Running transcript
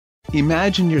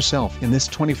Imagine yourself in this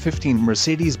 2015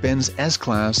 Mercedes-Benz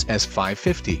S-Class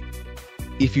S550.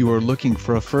 If you are looking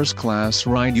for a first-class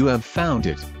ride, you have found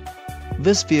it.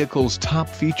 This vehicle's top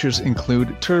features include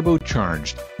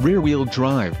turbocharged, rear-wheel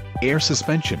drive, air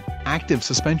suspension, active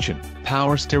suspension,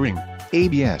 power steering,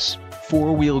 ABS,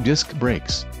 four-wheel disc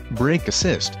brakes, brake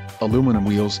assist, aluminum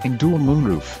wheels and dual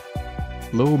moonroof.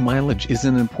 Low mileage is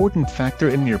an important factor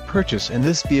in your purchase, and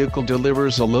this vehicle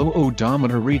delivers a low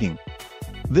odometer reading.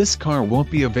 This car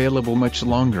won't be available much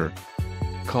longer.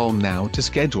 Call now to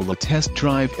schedule a test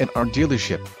drive at our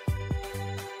dealership.